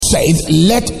said,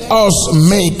 let us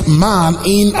make man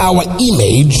in our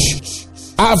image,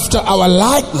 after our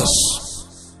likeness.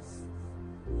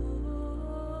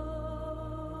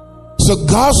 So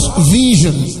God's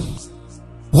vision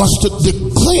was to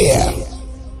declare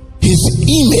his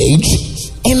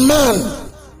image in man.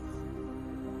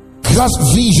 God's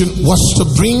vision was to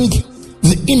bring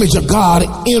the image of God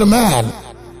in a man.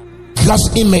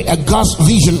 God's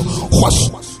vision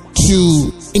was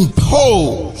to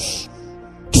impose,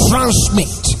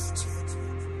 transmit,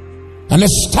 and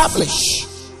establish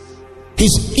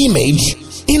his image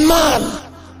in man.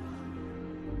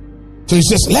 So he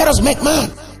says, let us make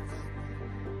man.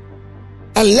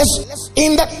 And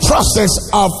in that process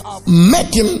of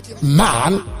making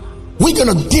man, we're going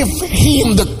to give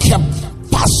him the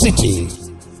capacity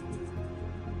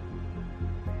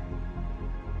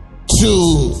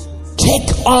to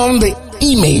take on the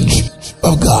image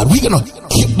of God. We're going to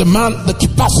give the man the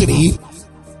capacity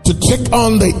to take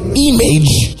on the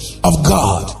image of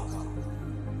God.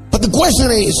 But the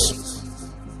question is,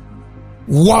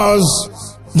 was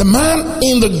the man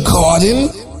in the garden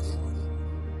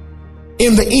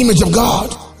in the image of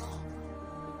God?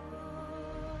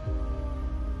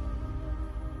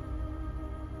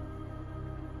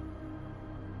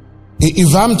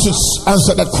 If I'm to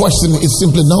answer that question, it's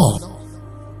simply no.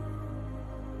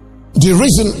 The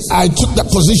reason I took that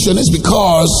position is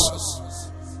because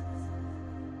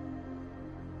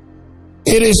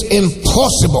it is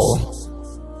impossible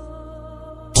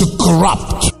to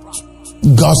corrupt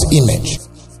God's image.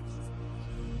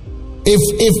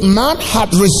 If man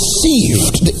had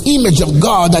received the image of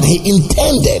God that he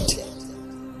intended,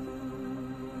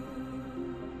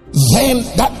 then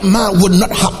that man would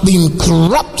not have been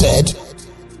corrupted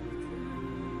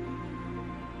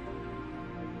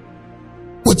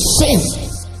with sin.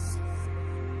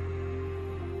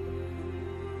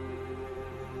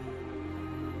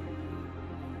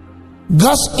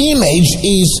 God's image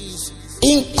is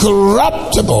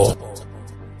incorruptible.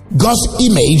 God's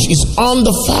image is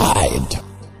undefiled.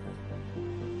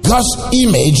 God's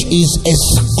image is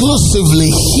exclusively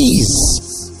his.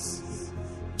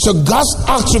 So God's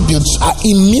attributes are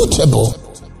immutable.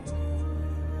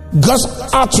 God's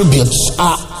attributes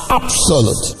are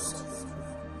absolute.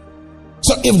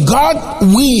 So if God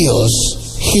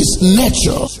wills his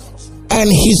nature and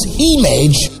his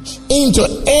image into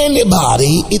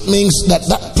anybody, it means that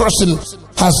that person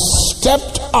has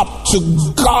stepped up to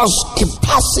God's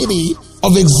capacity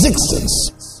of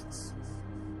existence.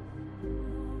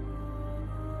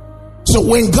 So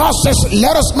when God says,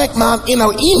 let us make man in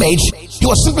our image, he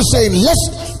was simply saying,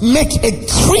 let's make a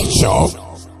creature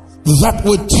that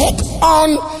will take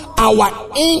on our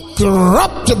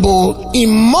incorruptible,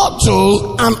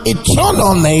 immortal, and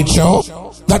eternal nature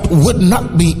that would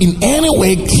not be in any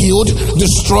way killed,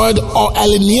 destroyed, or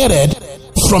alienated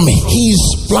from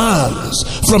his plans,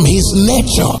 from his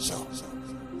nature.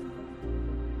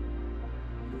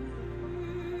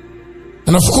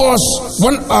 And of course,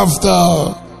 one of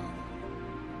the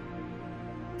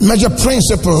major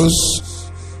principles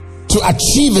to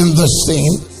achieving this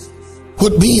thing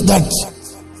would be that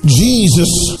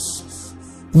Jesus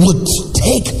would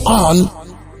take on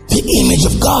the image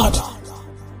of God.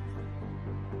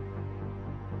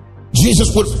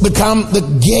 Jesus would become the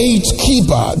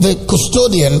gatekeeper, the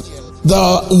custodian,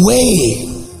 the way.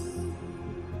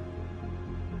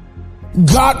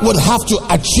 God would have to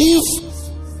achieve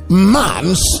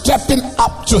man stepping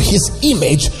up to his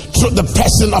image through the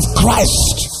person of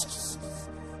Christ.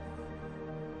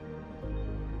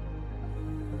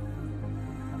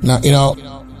 Now,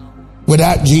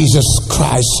 without Jesus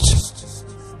Christ,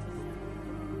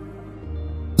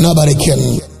 nobody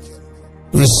can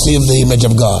receive the image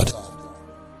of God.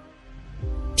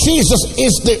 Jesus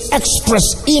is the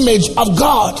express image of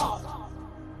God.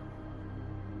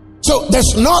 So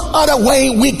there's no other way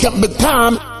we can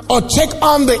become or take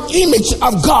on the image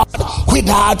of God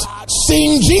without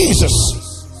seeing Jesus.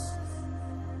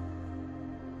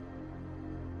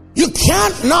 You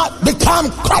can't not become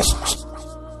Christ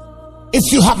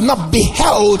if you have not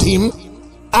beheld him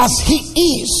as he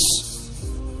is.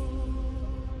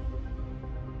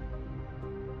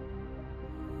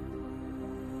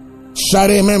 Shout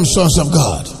amen, sons of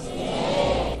God.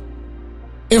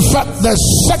 In fact, the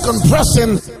second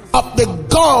person of the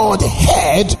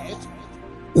Godhead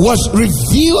was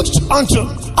revealed unto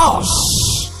us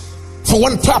for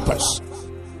one purpose,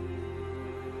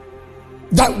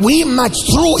 that we might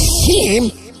through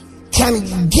him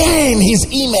can gain his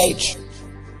image,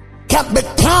 can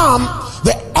become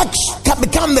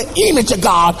the image of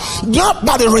God.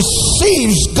 Nobody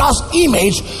receives God's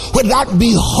image without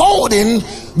beholding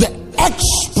the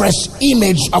express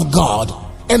image of God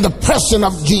in the person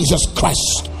of Jesus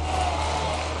Christ.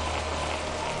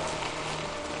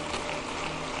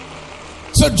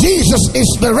 So Jesus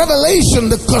is the revelation,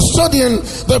 the custodian,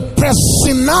 the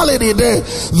personality, the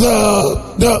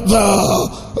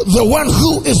one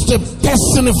who is the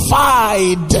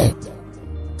personified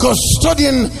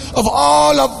custodian of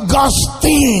all of God's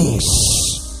things.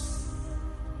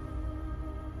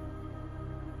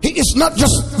 He is not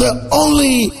just the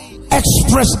only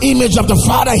express image of the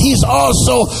Father. He's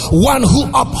also one who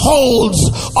upholds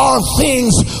all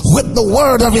things with the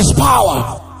word of his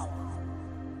power.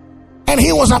 And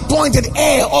he was appointed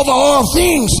heir over all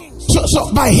things.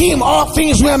 So by him all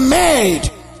things were made.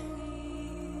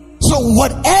 So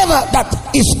whatever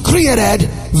that is created,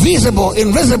 visible,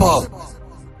 invisible,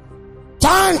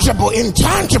 tangible,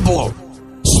 intangible,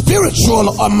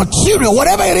 spiritual or material,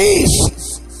 whatever it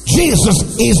is,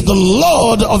 Jesus is the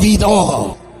Lord of it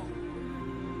all.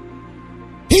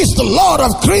 He's the Lord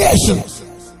of creation.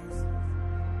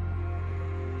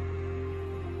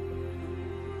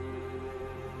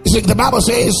 You see, the Bible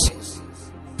says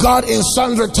God in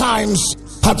sundry times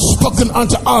had spoken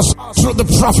unto us through the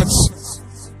prophets.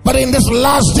 But in these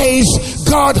last days,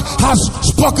 God has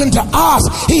spoken to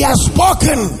us. He has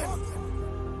spoken.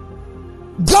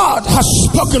 God has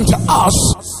spoken to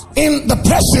us in the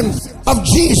person of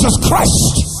Jesus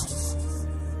Christ.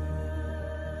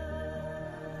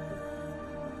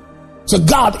 So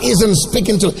God isn't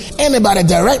speaking to anybody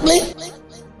directly.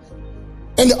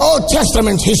 In the Old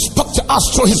Testament, he spoke to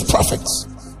us through his prophets.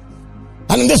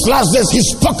 And in this last days, he's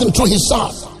spoken through his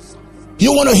son.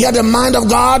 You want to hear the mind of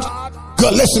God? Go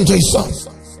listen to his son.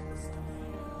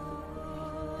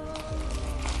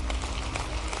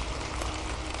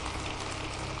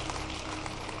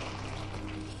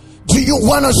 Do you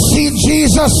want to see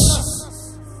Jesus?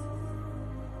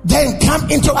 Then come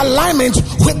into alignment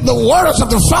with the words of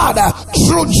the Father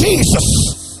through Jesus.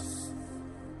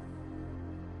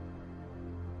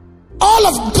 All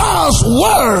of God's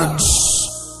words,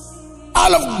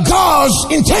 all of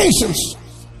God's intentions,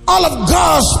 all of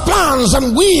God's plans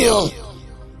and will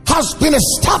has been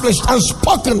established and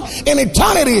spoken in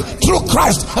eternity through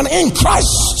Christ and in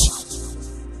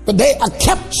Christ. But they are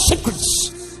kept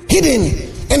secrets, hidden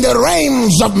in the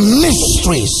realms of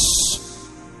mysteries.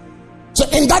 So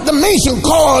in that dimension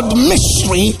called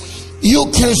mystery, you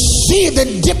can see the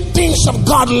deep things of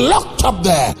God locked up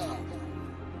there.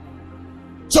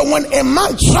 So when a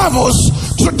man travels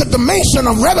through the dimension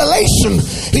of revelation,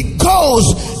 he goes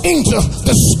into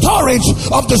the storage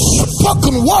of the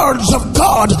spoken words of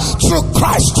God through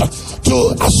Christ to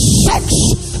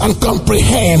assess and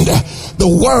comprehend the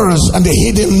words and the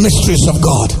hidden mysteries of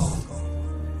God.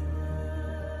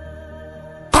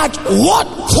 At what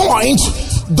point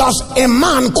does a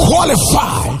man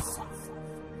qualify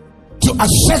to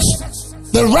assess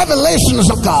the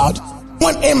revelations of God?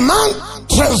 When a man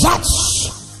transacts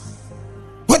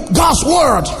with God's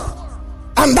word,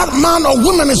 and that man or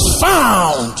woman is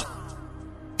found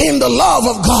in the love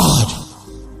of God.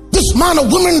 This man or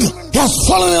woman has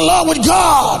fallen in love with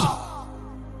God,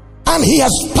 and he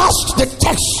has passed the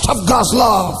test of God's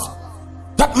love.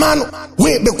 That man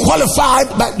will be qualified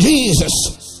by Jesus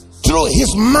through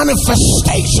his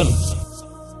manifestation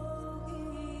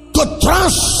to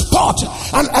transport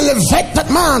and elevate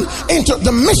that man into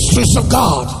the mysteries of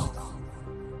God.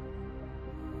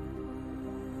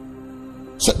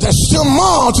 So there's still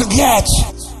more to get.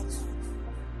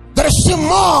 There is still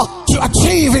more to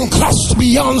achieve in Christ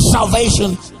beyond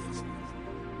salvation.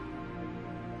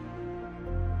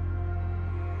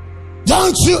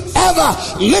 Don't you ever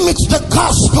limit the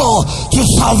gospel to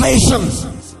salvation.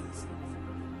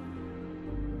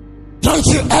 Don't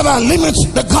you ever limit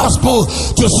the gospel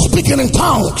to speaking in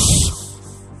tongues.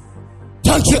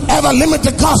 Don't you ever limit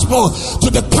the gospel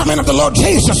to the coming of the Lord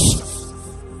Jesus.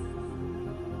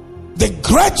 The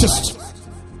greatest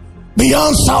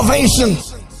beyond salvation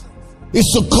is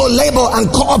to co-labor and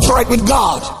cooperate with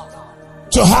God,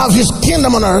 to have his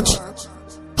kingdom on earth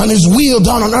and his will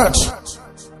done on earth,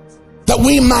 that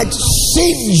we might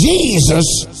see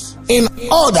Jesus in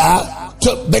order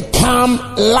to become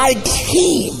like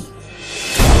him.